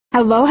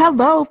Hello,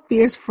 hello,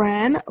 fierce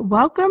friend.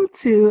 Welcome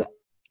to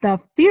The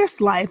Fierce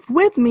Life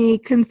with me,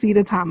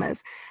 Concita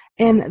Thomas.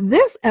 In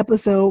this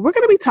episode, we're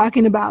going to be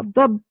talking about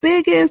the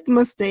biggest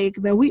mistake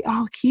that we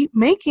all keep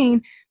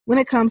making when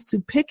it comes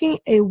to picking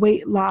a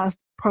weight loss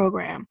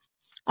program.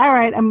 All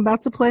right, I'm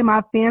about to play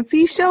my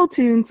fancy show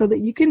tune so that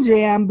you can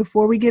jam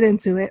before we get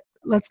into it.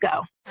 Let's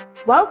go.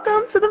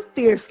 Welcome to The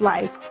Fierce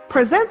Life,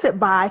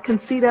 presented by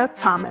Concita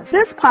Thomas.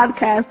 This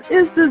podcast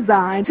is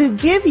designed to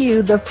give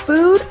you the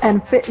food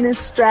and fitness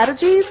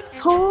strategies,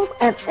 tools,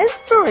 and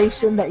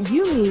inspiration that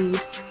you need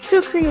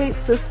to create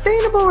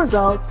sustainable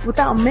results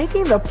without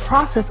making the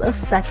process a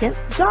second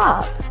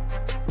job.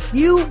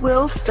 You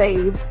will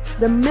save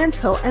the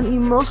mental and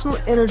emotional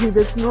energy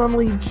that's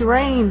normally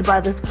drained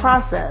by this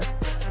process,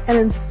 and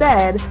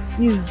instead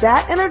use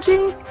that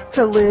energy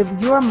to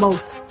live your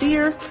most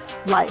fierce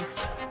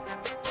life.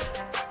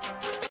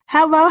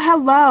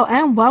 Hello,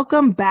 and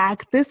welcome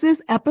back. This is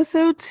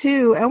episode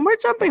 2, and we're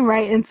jumping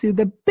right into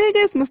the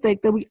biggest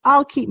mistake that we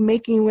all keep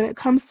making when it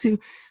comes to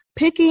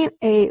picking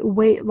a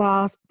weight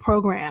loss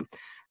program.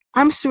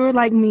 I'm sure,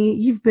 like me,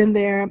 you've been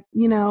there.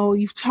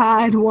 You've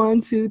tried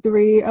 1, 2,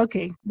 3,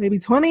 maybe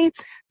 20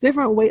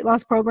 different weight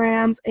loss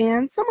programs,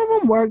 and some of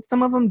them worked,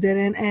 some of them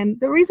didn't.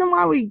 And the reason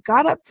why we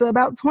got up to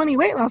about 20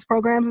 weight loss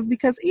programs is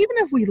because even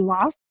if we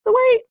lost the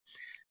weight,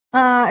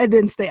 it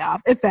didn't stay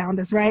off. It found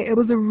us, right? It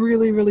was a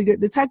really, really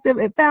good detective.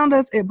 It found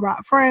us. It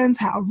brought friends.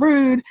 How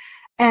rude.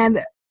 And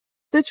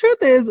the truth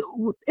is,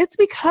 it's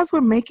because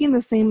we're making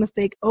the same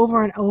mistake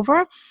over and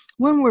over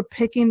when we're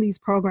picking these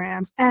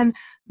programs. And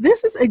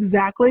this is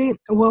exactly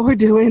what we're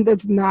doing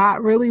that's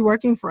not really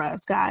working for us,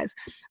 guys.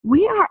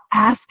 We are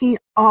asking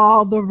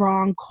all the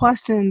wrong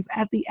questions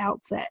at the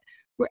outset.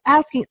 We're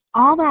asking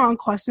all the wrong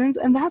questions,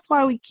 and that's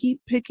why we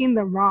keep picking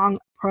the wrong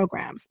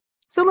programs.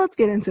 So let's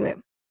get into it.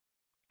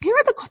 Here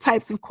are the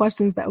types of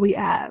questions that we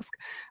ask.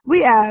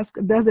 We ask,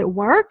 does it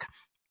work?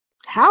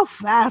 How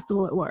fast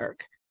will it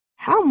work?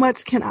 How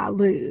much can I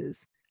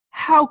lose?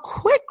 How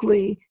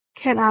quickly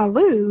can I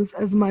lose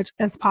as much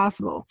as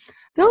possible?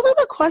 Those are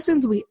the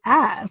questions we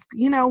ask,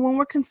 when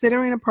we're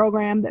considering a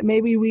program that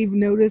maybe we've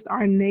noticed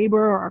our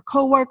neighbor or our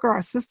coworker,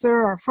 our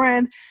sister, or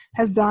friend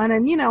has done.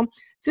 And,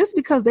 just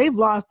because they've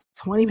lost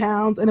 20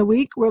 pounds in a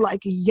week, we're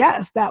like,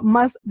 yes, that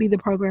must be the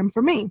program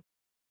for me.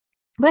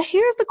 But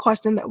here's the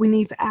question that we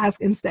need to ask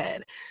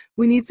instead.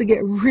 We need to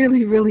get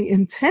really, really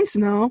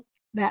intentional.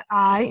 That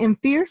I am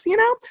fierce,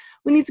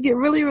 we need to get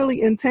really,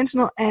 really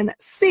intentional and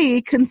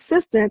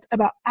consistent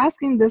about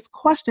asking this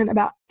question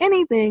about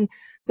anything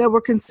that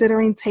we're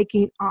considering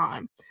taking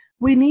on.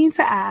 We need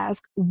to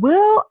ask,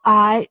 will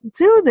I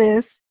do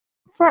this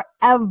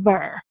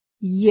forever?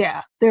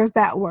 Yeah, there's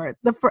that word,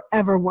 the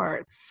forever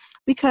word.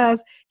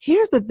 Because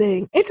here's the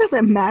thing, it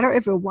doesn't matter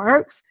if it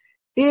works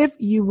if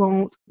you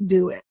won't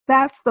do it.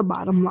 That's the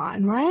bottom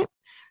line, right?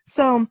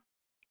 So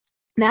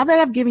now that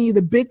I've given you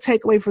the big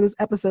takeaway for this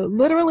episode,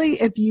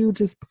 literally, if you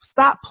just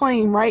stop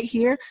playing right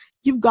here,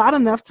 you've got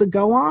enough to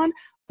go on.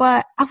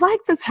 But I'd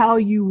like to tell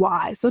you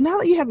why. So now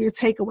that you have your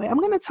takeaway, I'm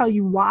going to tell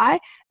you why.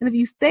 And if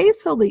you stay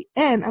till the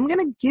end, I'm going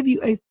to give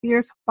you a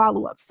fierce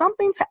follow-up,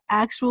 something to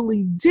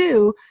actually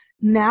do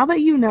now that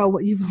you know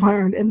what you've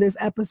learned in this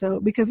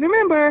episode. Because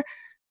remember,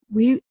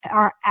 we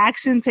are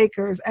action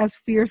takers as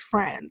fierce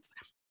friends.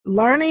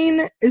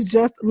 Learning is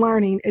just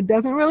learning. It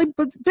doesn't really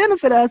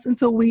benefit us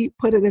until we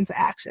put it into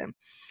action.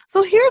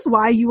 So here's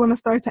why you want to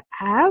start to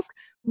ask,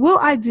 will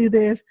I do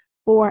this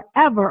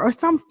forever or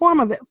some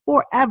form of it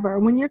forever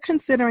when you're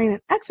considering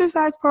an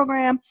exercise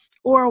program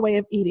or a way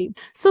of eating?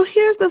 So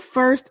here's the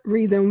first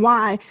reason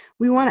why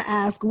we want to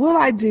ask, will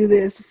I do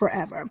this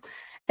forever?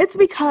 It's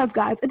because,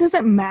 guys, it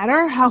doesn't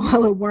matter how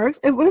well it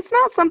works. If it's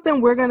not something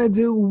we're going to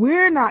do,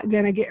 we're not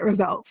going to get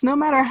results, no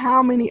matter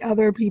how many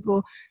other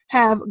people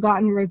have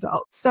gotten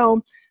results.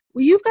 So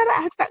you've got to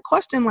ask that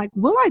question, like,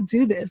 will I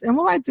do this? And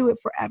will I do it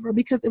forever?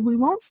 Because if we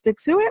won't stick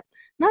to it,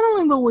 not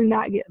only will we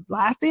not get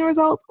lasting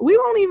results, we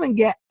won't even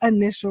get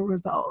initial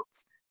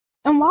results.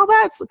 And while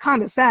that's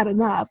kind of sad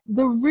enough,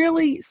 the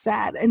really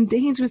sad and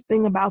dangerous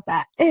thing about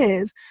that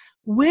is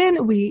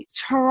when we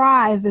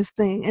try this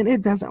thing and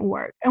it doesn't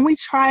work, and we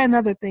try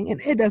another thing and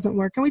it doesn't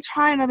work, and we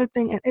try another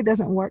thing and it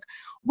doesn't work,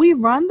 we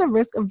run the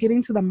risk of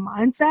getting to the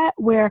mindset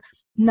where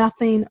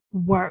nothing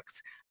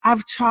works.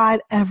 I've tried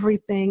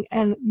everything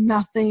and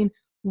nothing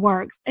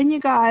works. And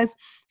you guys,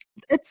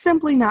 it's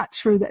simply not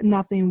true that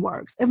nothing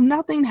works. If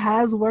nothing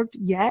has worked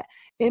yet,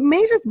 it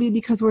may just be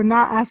because we're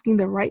not asking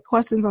the right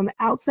questions on the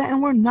outset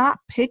and we're not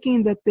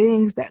picking the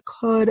things that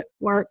could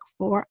work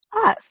for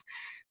us.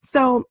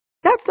 So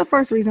that's the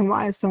first reason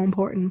why it's so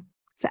important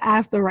to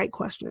ask the right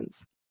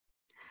questions.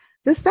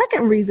 The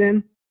second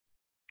reason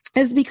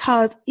is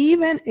because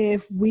even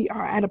if we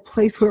are at a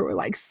place where we're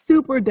like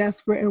super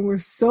desperate and we're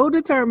so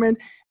determined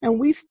and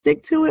we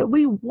stick to it,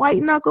 we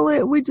white knuckle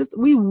it,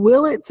 we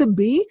will it to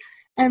be,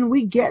 and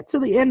we get to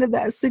the end of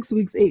that 6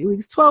 weeks, 8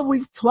 weeks,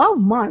 12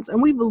 months,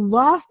 and we've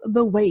lost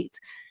the weight.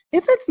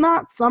 If it's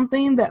not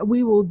something that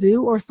we will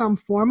do or some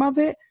form of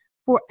it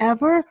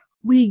forever,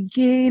 we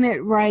gain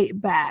it right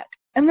back.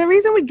 And the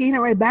reason we gain it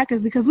right back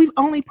is because we've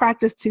only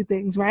practiced two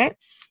things, right?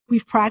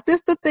 We've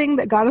practiced the thing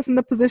that got us in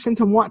the position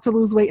to want to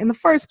lose weight in the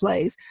first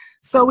place.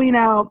 So we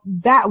know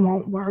that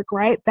won't work,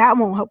 right? That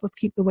won't help us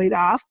keep the weight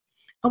off.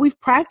 And we've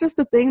practiced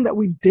the thing that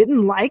we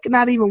didn't like,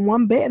 not even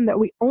one bit, and that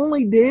we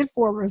only did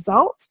for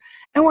results.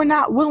 And we're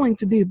not willing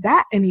to do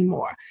that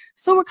anymore.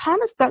 So we're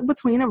kind of stuck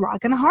between a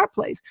rock and a hard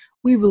place.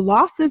 We've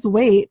lost this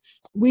weight.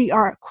 We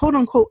are, quote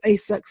unquote, a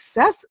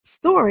success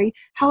story.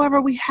 However,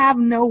 we have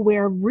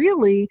nowhere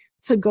really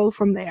to go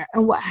from there.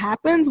 And what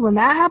happens when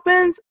that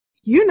happens?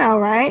 You know,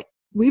 right?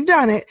 We've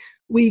done it.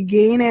 We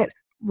gain it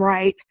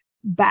right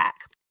back.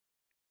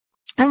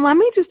 And let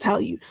me just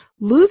tell you,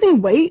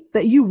 losing weight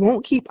that you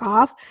won't keep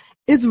off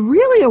is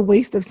really a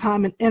waste of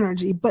time and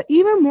energy. But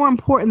even more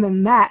important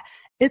than that,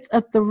 it's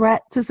a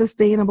threat to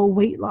sustainable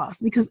weight loss,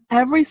 because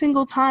every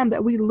single time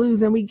that we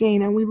lose and we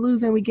gain and we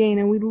lose and we gain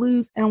and we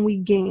lose and we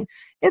gain,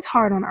 it's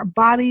hard on our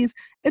bodies.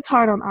 It's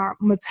hard on our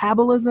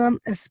metabolism,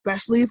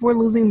 especially if we're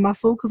losing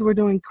muscle because we're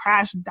doing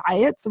crash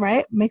diets,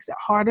 right? Makes it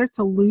harder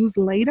to lose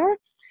later.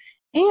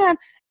 And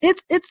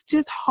it's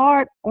just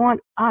hard on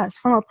us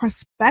from a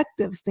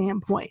perspective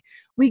standpoint.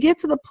 We get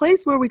to the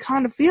place where we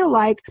kind of feel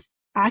like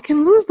I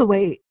can lose the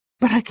weight,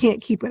 but I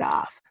can't keep it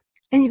off.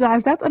 And you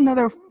guys, that's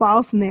another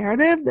false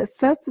narrative that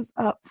sets us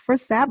up for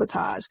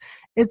sabotage.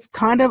 It's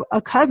kind of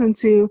a cousin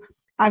to,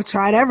 I've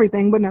tried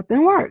everything, but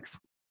nothing works.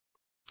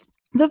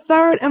 The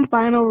third and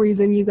final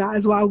reason, you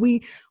guys, why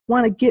we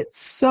want to get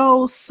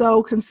so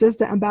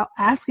consistent about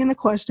asking the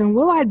question,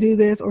 will I do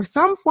this or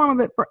some form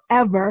of it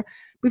forever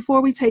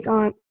before we take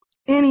on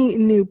any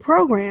new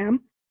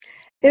program,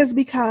 is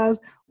because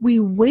we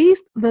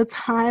waste the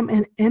time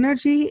and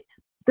energy,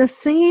 the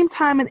same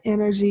time and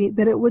energy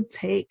that it would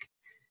take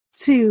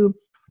to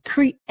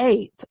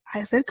create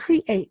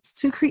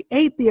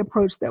the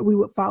approach that we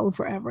would follow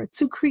forever,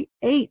 to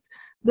create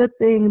the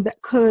thing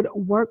that could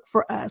work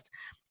for us.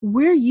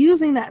 We're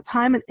using that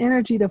time and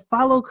energy to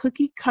follow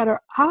cookie cutter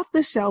off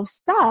the shelf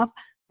stuff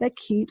that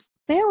keeps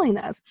failing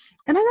us.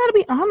 And I got to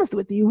be honest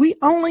with you, we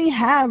only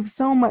have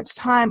so much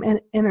time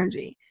and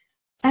energy.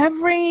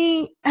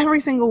 Every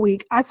single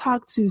week, I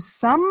talk to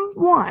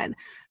someone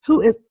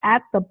who is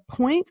at the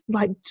point,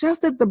 like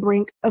just at the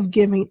brink of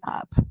giving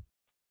up.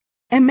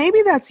 And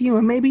maybe that's you,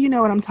 and maybe you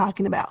know what I'm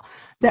talking about.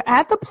 They're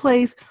at the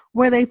place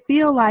where they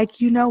feel like,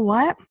 you know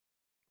what?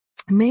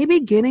 Maybe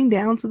getting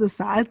down to the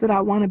size that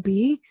I want to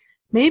be,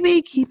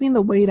 maybe keeping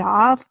the weight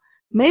off,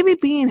 maybe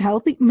being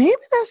healthy, maybe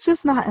that's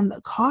just not in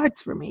the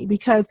cards for me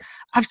because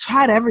I've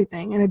tried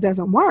everything and it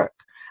doesn't work.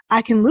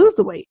 I can lose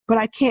the weight, but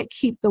I can't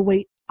keep the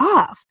weight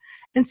off.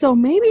 And so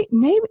maybe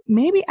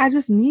I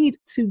just need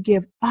to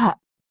give up.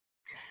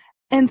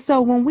 And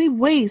so when we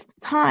waste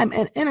time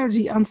and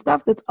energy on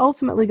stuff that's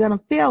ultimately going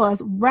to fail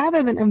us,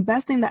 rather than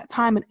investing that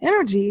time and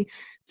energy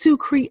to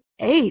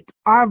create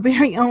our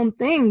very own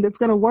thing that's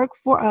going to work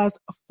for us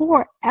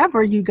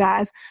forever, you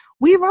guys,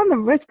 we run the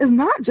risk. It's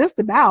not just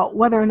about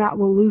whether or not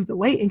we'll lose the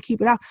weight and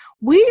keep it off.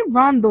 We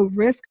run the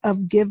risk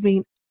of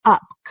giving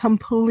up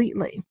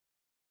completely.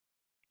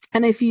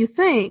 And if you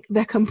think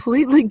that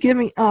completely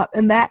giving up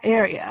in that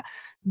area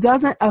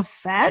doesn't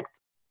affect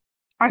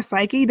our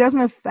psyche,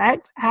 doesn't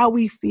affect how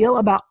we feel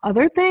about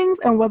other things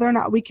and whether or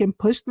not we can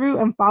push through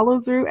and follow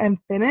through and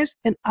finish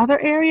in other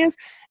areas,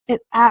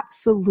 it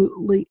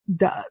absolutely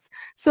does.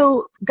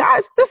 So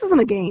guys, this isn't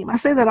a game. I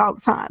say that all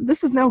the time.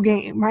 This is no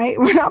game, right?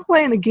 We're not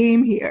playing a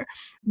game here.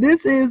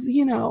 This is,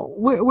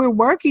 we're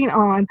working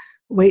on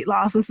weight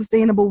loss and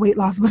sustainable weight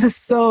loss, but it's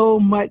so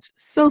much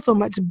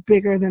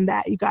bigger than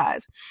that, you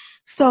guys.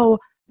 So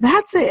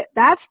that's it.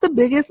 That's the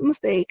biggest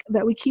mistake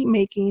that we keep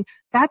making.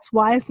 That's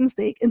why it's a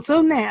mistake. And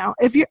so now,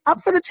 if you're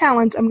up for the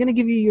challenge, I'm going to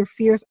give you your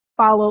fierce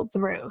follow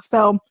through.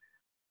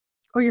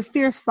 Or your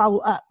fierce follow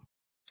up.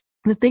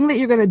 The thing that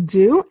you're going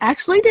to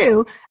actually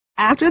do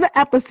after the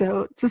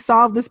episode to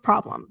solve this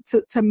problem,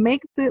 to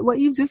make what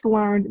you've just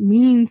learned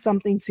mean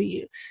something to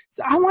you.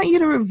 So I want you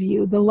to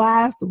review the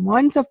last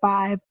 1 to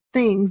 5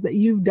 things that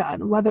you've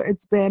done, whether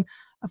it's been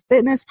a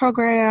fitness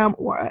program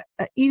or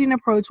an eating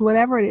approach,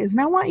 whatever it is.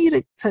 And I want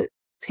you to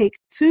make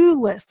 2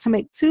 lists.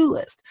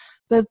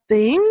 The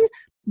thing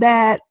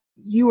that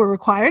you were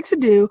required to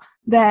do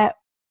that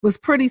was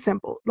pretty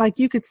simple. Like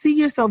you could see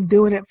yourself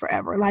doing it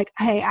forever. Like,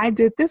 hey, I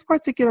did this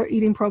particular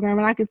eating program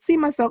and I could see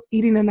myself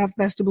eating enough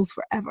vegetables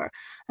forever.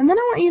 And then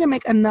I want you to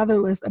make another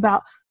list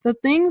about the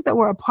things that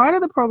were a part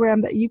of the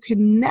program that you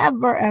can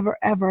never, ever,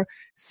 ever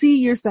see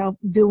yourself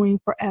doing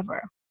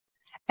forever.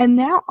 And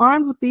now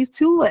armed with these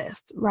 2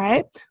 lists,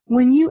 right?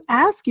 When you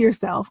ask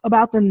yourself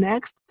about the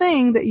next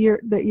thing that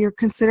you're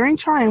considering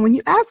trying, when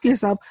you ask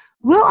yourself,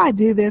 will I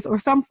do this or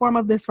some form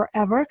of this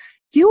forever?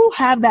 You will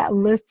have that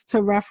list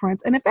to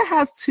reference. And if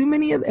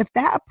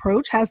that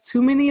approach has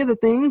too many of the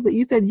things that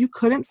you said you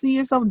couldn't see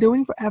yourself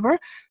doing forever,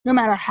 no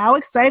matter how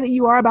excited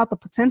you are about the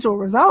potential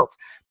results,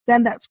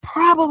 then that's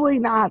probably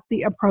not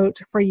the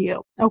approach for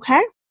you.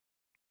 Okay?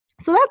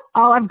 So that's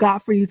all I've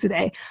got for you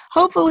today.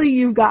 Hopefully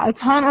you've got a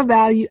ton of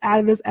value out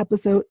of this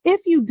episode.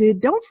 If you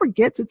did, don't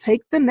forget to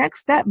take the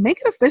next step,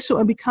 make it official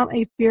and become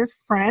a fierce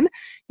friend.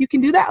 You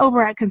can do that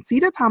over at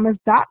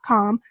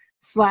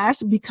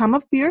ConcitaThomas.com/become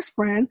a fierce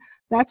friend.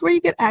 That's where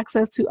you get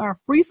access to our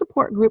free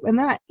support group. And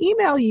then I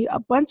email you a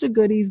bunch of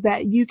goodies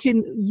that you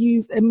can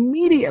use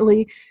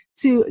immediately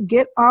to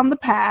get on the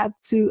path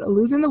to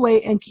losing the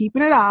weight and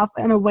keeping it off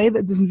in a way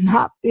that does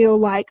not feel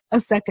like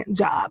a second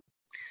job.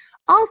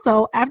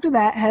 Also, after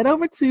that, head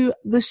over to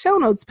the show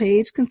notes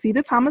page,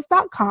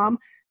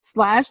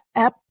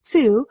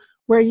 ConcitaThomas.com/ep2,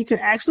 where you can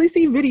actually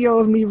see video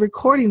of me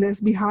recording this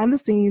behind the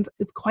scenes.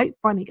 It's quite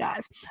funny,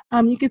 guys.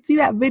 You can see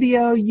that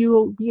video. You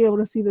will be able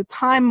to see the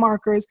time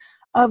markers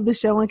of the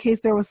show in case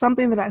there was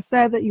something that I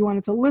said that you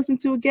wanted to listen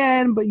to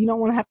again, but you don't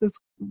want to have to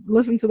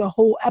listen to the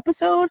whole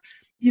episode.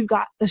 You've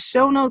got the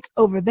show notes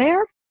over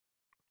there.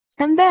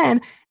 And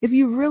then if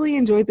you really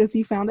enjoyed this,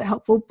 you found it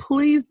helpful,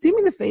 please do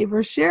me the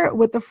favor, share it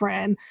with a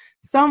friend,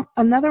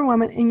 another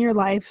woman in your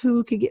life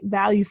who could get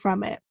value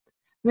from it.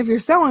 And if you're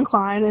so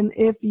inclined, and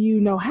if you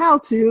know how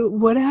to,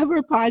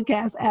 whatever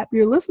podcast app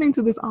you're listening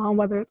to this on,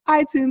 whether it's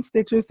iTunes,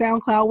 Stitcher,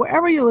 SoundCloud,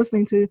 wherever you're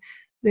listening to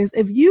this,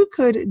 if you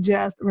could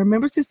just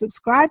remember to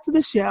subscribe to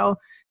the show,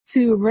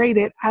 to rate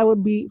it, I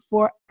would be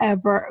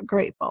forever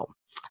grateful.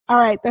 All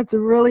right, that's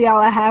really all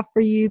I have for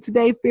you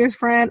today, fierce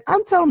friend.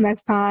 Until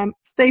next time,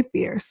 stay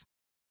fierce.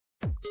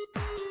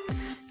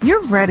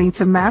 You're ready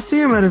to master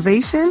your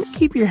motivation,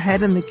 keep your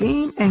head in the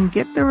game, and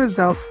get the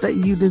results that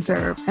you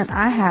deserve. And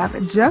I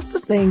have just the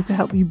thing to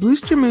help you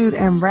boost your mood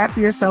and wrap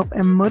yourself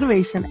in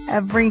motivation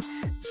every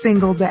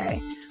single day.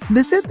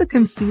 Visit the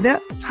Concita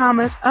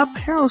Thomas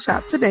Apparel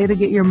Shop today to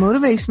get your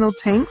motivational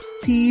tanks,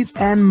 tees,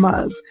 and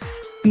mugs.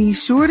 Be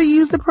sure to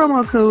use the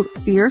promo code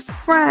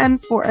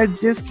FIERCEFRIEND for a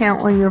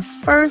discount on your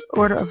first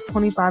order of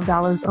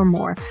 $25 or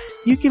more.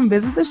 You can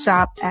visit the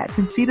shop at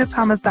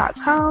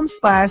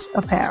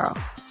ConcitaThomas.com/apparel.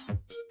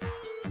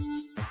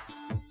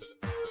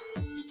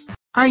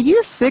 Are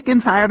you sick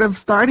and tired of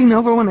starting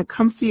over when it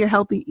comes to your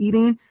healthy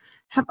eating?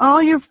 Have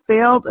all your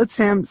failed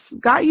attempts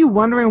got you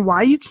wondering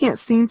why you can't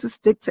seem to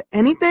stick to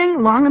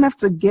anything long enough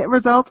to get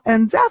results,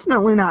 and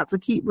definitely not to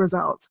keep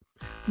results?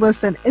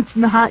 Listen, it's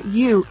not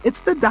you, it's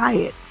the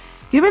diet.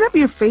 Giving up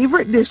your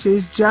favorite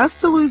dishes just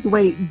to lose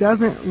weight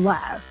doesn't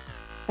last.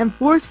 And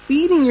force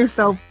feeding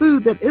yourself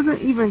food that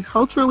isn't even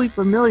culturally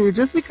familiar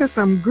just because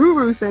some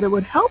guru said it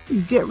would help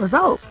you get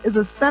results is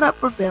a setup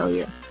for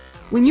failure.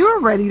 When you are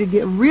ready to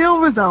get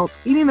real results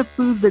eating the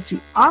foods that you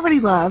already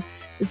love,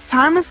 it's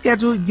time to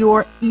schedule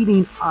your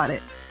eating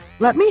audit.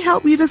 Let me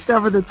help you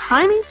discover the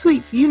tiny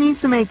tweaks you need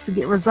to make to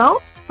get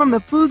results from the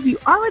foods you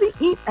already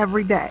eat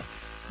every day.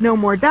 No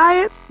more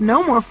diets,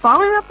 no more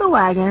falling off the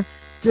wagon,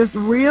 just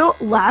real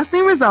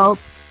lasting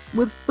results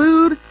with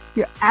food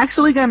you're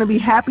actually going to be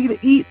happy to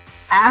eat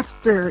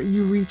after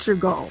you reach your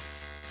goal.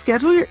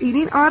 Schedule your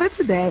eating audit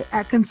today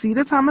at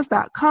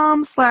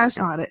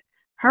ConcitaThomas.com/audit.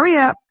 Hurry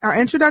up, our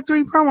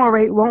introductory promo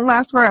rate won't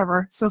last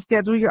forever, so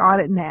schedule your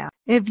audit now.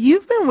 If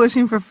you've been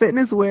wishing for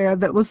fitness wear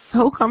that was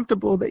so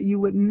comfortable that you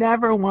would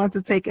never want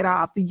to take it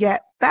off,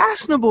 yet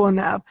fashionable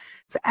enough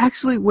to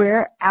actually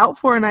wear out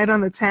for a night on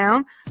the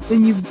town,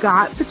 then you've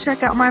got to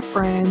check out my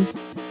friends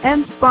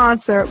and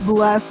sponsor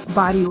Blessed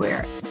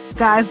Bodywear.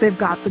 Guys, they've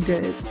got the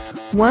goods.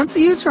 Once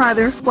you try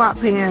their squat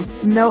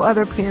pants, no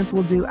other pants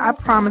will do. I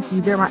promise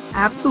you, they're my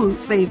absolute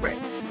favorite.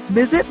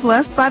 Visit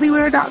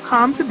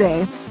blessedbodywear.com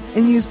today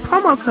and use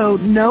promo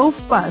code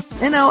NOFUSS,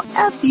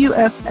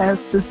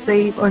 NOFUSS, to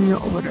save on your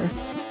order.